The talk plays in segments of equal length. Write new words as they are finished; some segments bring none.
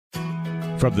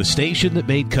From the station that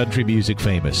made country music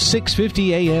famous,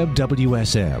 650 AM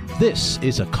WSM, this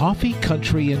is a Coffee,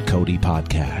 Country, and Cody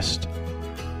podcast.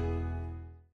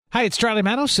 Hi, it's Charlie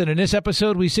Manos, and in this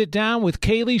episode, we sit down with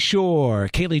Kalie Shorr.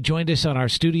 Kalie joined us on our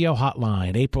studio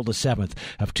hotline, April the 7th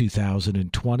of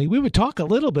 2020. We would talk a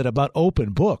little bit about Open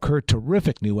Book, her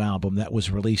terrific new album that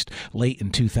was released late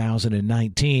in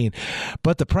 2019.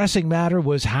 But the pressing matter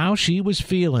was how she was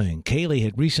feeling. Kalie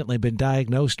had recently been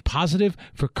diagnosed positive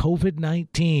for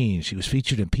COVID-19. She was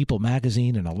featured in People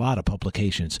magazine and a lot of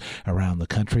publications around the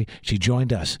country. She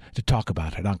joined us to talk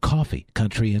about it on Coffee,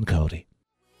 Country, and Cody.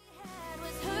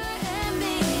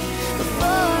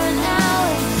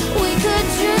 We could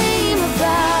dream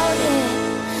about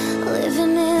it,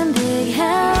 living in big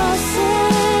houses,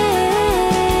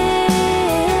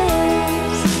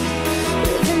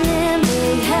 living in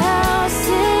big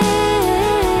houses,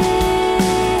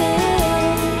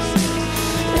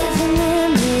 living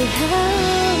in big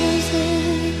houses.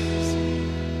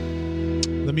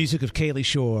 The music of Kalie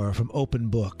Shorr from Open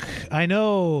Book. I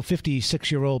know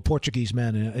 56-year-old Portuguese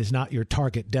man is not your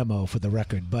target demo for the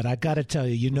record, but I got to tell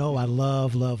you, I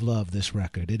love this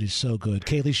record. It is so good.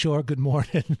 Kalie Shorr, good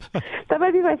morning. That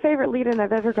might be my favorite lead-in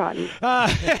I've ever gotten.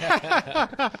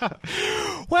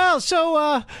 Well,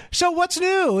 so what's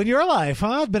new in your life,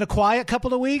 huh? Been a quiet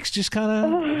couple of weeks, just kind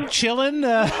of chilling?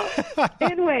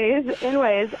 In ways.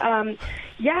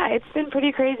 Yeah, it's been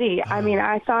pretty crazy. I mean,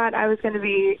 I thought I was going to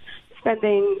be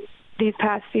spending these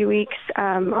past few weeks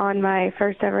on my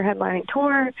first ever headlining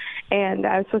tour, and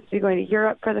I was supposed to be going to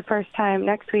Europe for the first time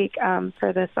next week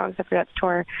for the Songs I Forgot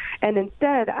tour, and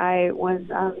instead I was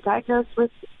diagnosed with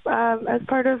as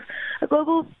part of a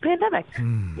global pandemic.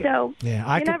 So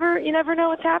yeah, you never know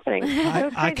what's happening.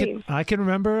 I can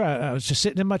remember I was just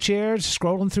sitting in my chair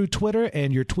scrolling through Twitter,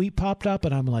 and your tweet popped up,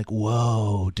 and I'm like,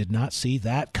 whoa, did not see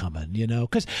that coming,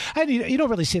 because you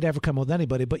don't really see it ever come with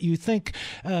anybody, but you think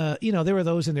there were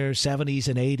those in their 70s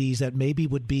and 80s that maybe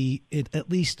would be,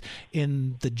 at least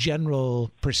in the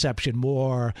general perception,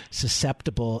 more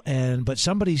susceptible, but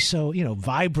somebody's so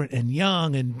vibrant and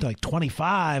young and like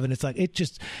 25, and it's like it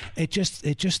just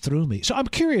threw me. So I'm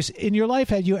curious, in your life,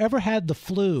 had you ever had the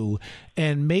flu,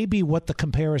 and maybe what the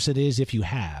comparison is if you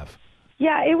have?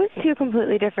 Yeah, it was two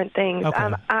completely different things.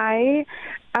 Okay. I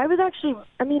was actually,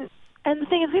 and the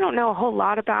thing is, we don't know a whole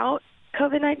lot about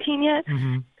COVID-19 yet.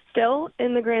 Mm-hmm. Still,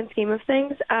 in the grand scheme of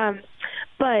things,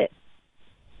 but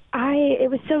it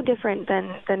was so different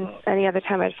than any other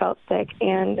time I'd felt sick,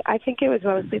 and I think it was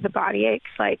mostly the body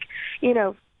aches,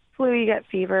 flu, you get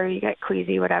fever, you get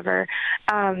queasy, whatever,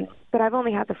 but I've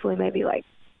only had the flu maybe like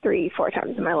 3-4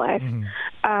 times in my life.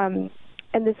 Mm-hmm.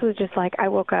 And this was just like, I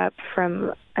woke up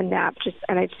from a nap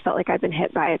and I just felt like I'd been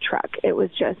hit by a truck. It was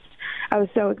just, I was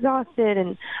so exhausted,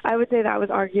 and I would say that was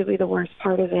arguably the worst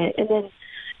part of it. And then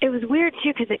it was weird,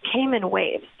 too, because it came in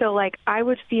waves. So, I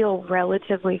would feel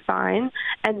relatively fine,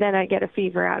 and then I'd get a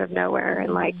fever out of nowhere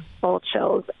and, full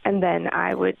chills, and then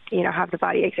I would, have the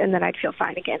body aches, and then I'd feel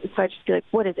fine again. So I'd just be like,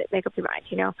 what is it? Make up your mind,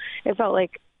 It felt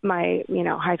like my,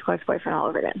 high school ex-boyfriend all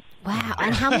over again. Wow.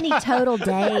 And how many total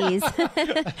days,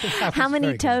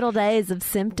 days of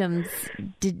symptoms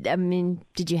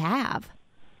did you have?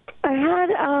 I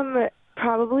had,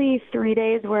 probably 3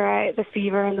 days where the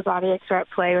fever and the body aches were at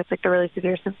play with the really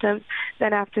severe symptoms.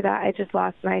 Then after that, I just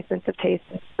lost my sense of taste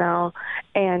and smell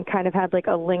and kind of had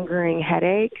a lingering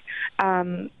headache.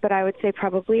 But I would say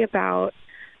probably about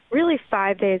really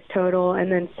 5 days total,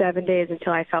 and then 7 days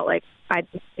until I felt like I'd,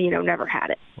 never had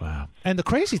it. Wow. And the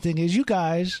crazy thing is you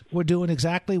guys were doing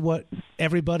exactly what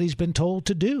everybody's been told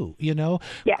to do,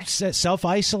 Yes.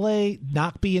 Self-isolate,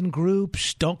 not be in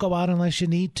groups, don't go out unless you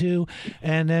need to,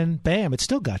 and then, bam, it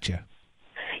still got you.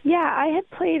 Yeah, I had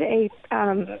played a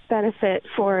benefit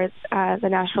for the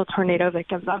Nashville tornado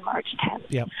victims on March 10th.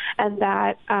 Yep. And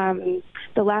that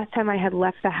the last time I had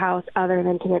left the house other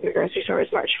than to go to the grocery store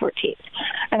was March 14th.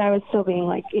 And I was still being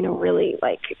really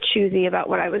choosy about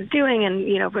what I was doing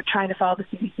and, but trying to follow the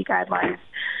CDC guidelines.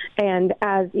 And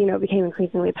as, it became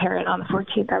increasingly apparent on the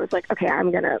 14th, I was like, okay, I'm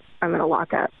going to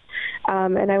lock up.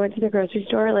 And I went to the grocery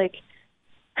store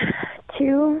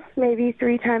 2, maybe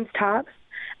 3 times tops.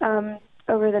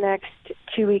 Over the next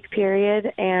 2-week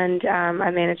period, and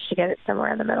I managed to get it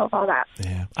somewhere in the middle of all that.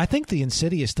 Yeah. I think the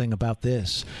insidious thing about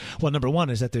this, well, number one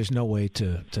is that there's no way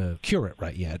to cure it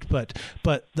right yet, but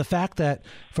the fact that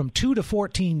from 2 to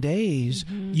 14 days,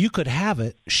 you could have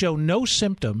it, show no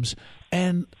symptoms,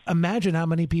 and imagine how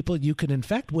many people you can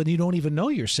infect when you don't even know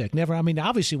you're sick.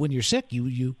 Obviously when you're sick,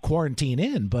 you quarantine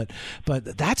in, but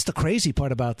that's the crazy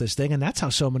part about this thing, and that's how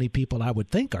so many people, I would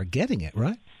think, are getting it,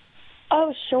 right?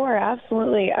 Oh, sure,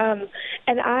 absolutely. And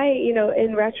I,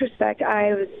 in retrospect,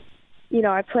 I was,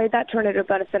 I played that tornado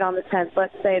benefit on the 10th.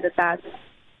 Let's say that that's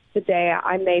the day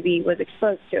I maybe was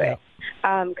exposed to it,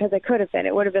 because I could have been.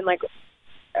 It would have been like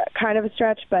kind of a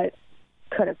stretch, but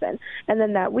could have been. And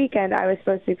then that weekend, I was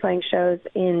supposed to be playing shows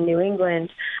in New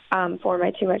England for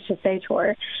my Too Much to Say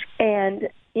tour. And,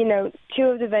 two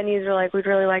of the venues were like, we'd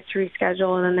really like to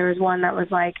reschedule. And then there was one that was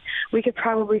like, we could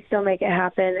probably still make it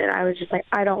happen. And I was just like,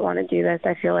 I don't want to do this.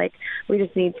 I feel like we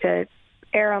just need to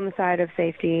err on the side of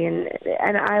safety. And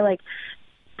I like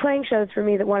playing shows for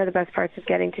me, that one of the best parts is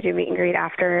getting to do meet and greet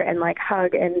after and like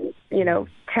hug and,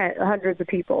 hundreds of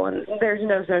people. And there's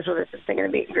no social distancing in a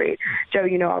meet and greet. Joe,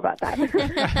 you know all about that.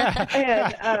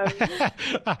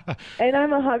 and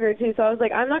I'm a hugger too. So I was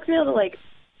like, I'm not going to be able to like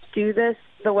do this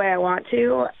the way I want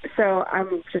to. So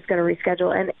I'm just going to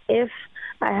reschedule. And if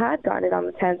I had gotten it on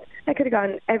the 10th, I could have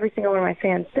gotten every single one of my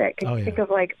fans sick. Can you think of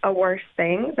like a worse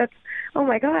thing? That's, oh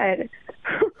my God.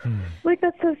 Like,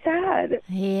 that's so sad.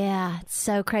 Yeah, it's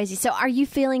so crazy. So are you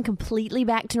feeling completely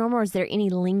back to normal, or is there any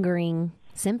lingering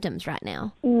symptoms right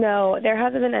now? No, there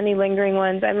hasn't been any lingering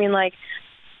ones. I mean, like,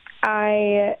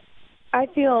 I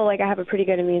feel like I have a pretty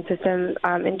good immune system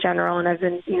in general, and I've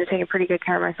been, taking pretty good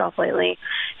care of myself lately,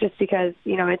 just because,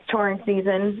 it's touring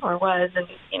season, or was, and,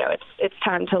 it's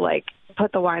time to, like,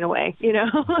 put the wine away, Yeah.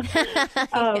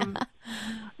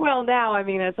 Well, now, I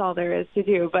mean, that's all there is to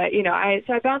do. But,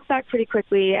 I bounced back pretty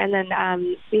quickly. And then,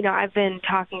 I've been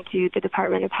talking to the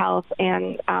Department of Health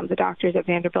and the doctors at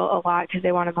Vanderbilt a lot, because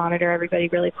they want to monitor everybody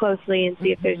really closely and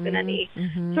see if there's been any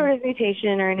sort of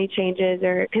mutation or any changes,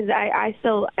 or because I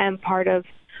still am part of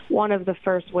one of the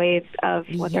first waves of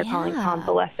what they're calling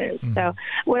convalescence. So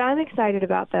what I'm excited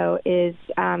about, though, is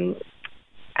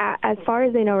as far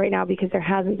as they know right now, because there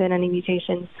hasn't been any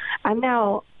mutations, I'm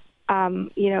now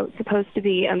supposed to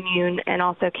be immune and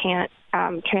also can't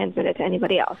transmit it to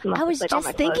anybody else. I was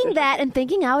just thinking that and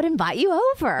thinking I would invite you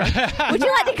over. Would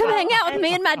you like to come hang out with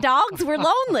me and my dogs? We're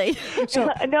lonely.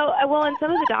 No, well, and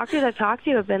some of the doctors I've talked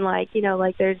to have been like,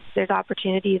 like there's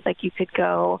opportunities, like you could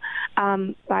go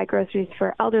buy groceries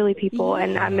for elderly people,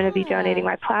 and I'm going to be donating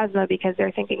my plasma because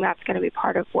they're thinking that's going to be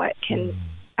part of what can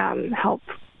help,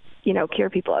 cure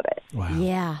people of it. Wow.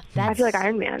 Yeah. I feel like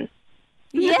Iron Man.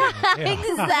 Yeah,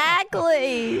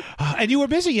 exactly. And you were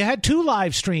busy. You had 2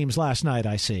 live streams last night,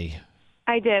 I see.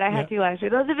 I did. I had 2 live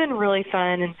streams. Those have been really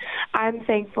fun, and I'm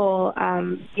thankful,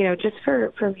 just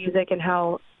for music and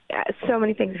how so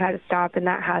many things have had to stop, and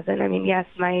that hasn't. I mean, yes,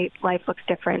 my life looks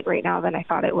different right now than I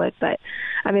thought it would, but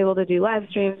I'm able to do live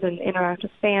streams and interact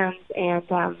with fans, and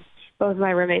both of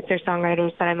my roommates are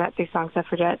songwriters that I met through Song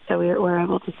Suffragette, so we're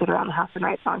able to sit around the house and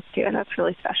write songs too, and that's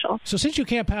really special. So since you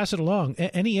can't pass it along,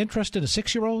 any interest in a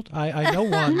 6-year-old? I know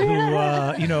one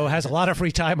who has a lot of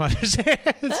free time on his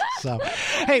hands. So,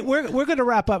 hey, we're going to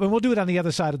wrap up, and we'll do it on the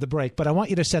other side of the break. But I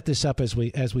want you to set this up as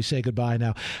we say goodbye.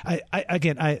 Now, I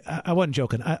wasn't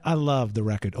joking. I love the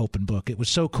record Open Book. It was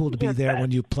so cool to be there when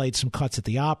you played some cuts at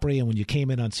the Opry, and when you came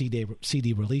in on CD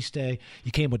release day.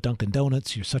 You came with Dunkin'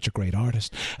 Donuts. You're such a great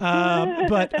artist.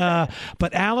 But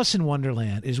Alice in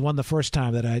Wonderland is the first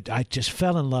time that I just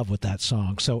fell in love with that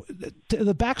song. So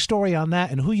the backstory on that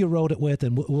and who you wrote it with,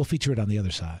 and we'll feature it on the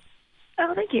other side.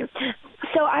 Oh, thank you.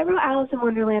 So I wrote Alice in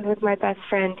Wonderland with my best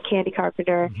friend, Candy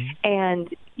Carpenter, and,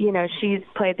 she's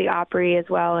played the Opry as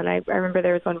well, and I remember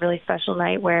there was one really special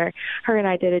night where her and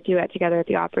I did a duet together at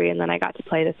the Opry, and then I got to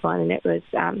play this one, and it was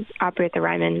Opry at the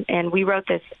Ryman, and we wrote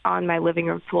this on my living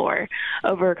room floor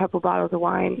over a couple bottles of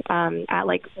wine at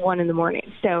like 1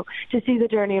 a.m. So to see the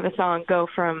journey of a song go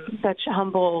from such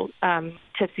humble,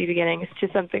 tipsy beginnings to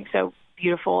something so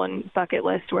beautiful and bucket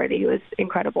list worthy was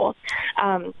incredible.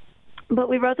 But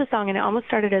we wrote the song, and it almost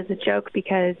started as a joke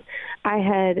because I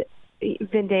had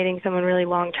been dating someone really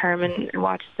long term and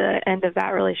watched the end of that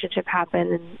relationship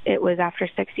happen, and it was after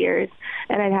 6 years.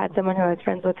 And I'd had someone who I was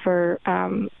friends with for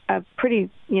a pretty,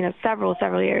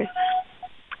 several years.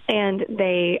 And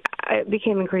it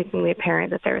became increasingly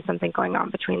apparent that there was something going on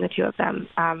between the two of them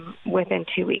within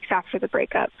 2 weeks after the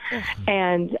breakup.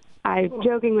 And I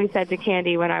jokingly said to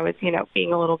Candy when I was,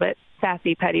 being a little bit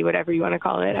sassy, petty, whatever you want to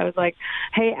call it, I was like,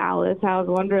 "Hey, Alice, how's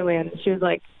Wonderland?" And she was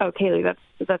like, "Oh, Kalie, that's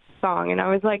the song." And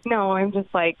I was like, "No, I'm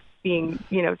just like being,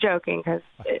 joking because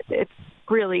it's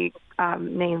really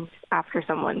named after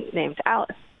someone named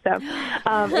Alice." So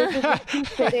it just like, keep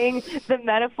fitting. The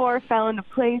metaphor fell into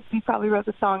place. We probably wrote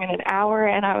the song in an hour,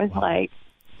 and I was like,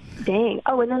 dang.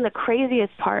 Oh, and then the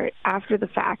craziest part after the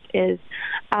fact is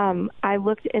I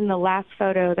looked in the last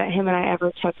photo that him and I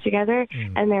ever took together,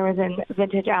 and there was a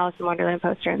vintage Alice in Wonderland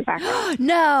poster in the background.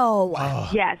 No. Oh,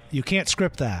 Yes. You can't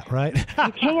script that, right?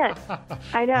 You can't.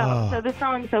 I know. So this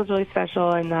song feels really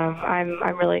special, and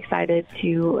I'm really excited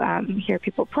to hear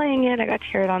people playing it. I got to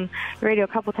hear it on the radio a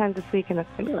couple times this week, and it's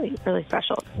been really, really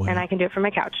special. Well, and I can do it from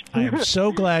my couch. I am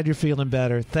so glad you're feeling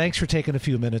better. Thanks for taking a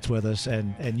few minutes with us.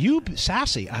 And you,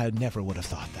 sassy, I never would have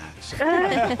thought that. So.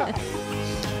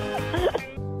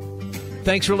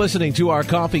 Thanks for listening to our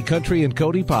Coffee, Country, and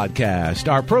Cody podcast.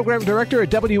 Our program director at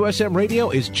WSM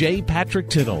Radio is J. Patrick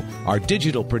Tittle. Our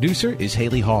digital producer is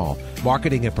Haley Hall.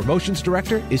 Marketing and promotions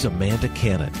director is Amanda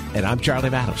Cannon. And I'm Charlie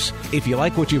Matos. If you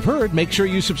like what you've heard, make sure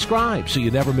you subscribe so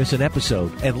you never miss an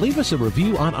episode. And leave us a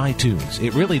review on iTunes.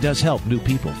 It really does help new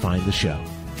people find the show.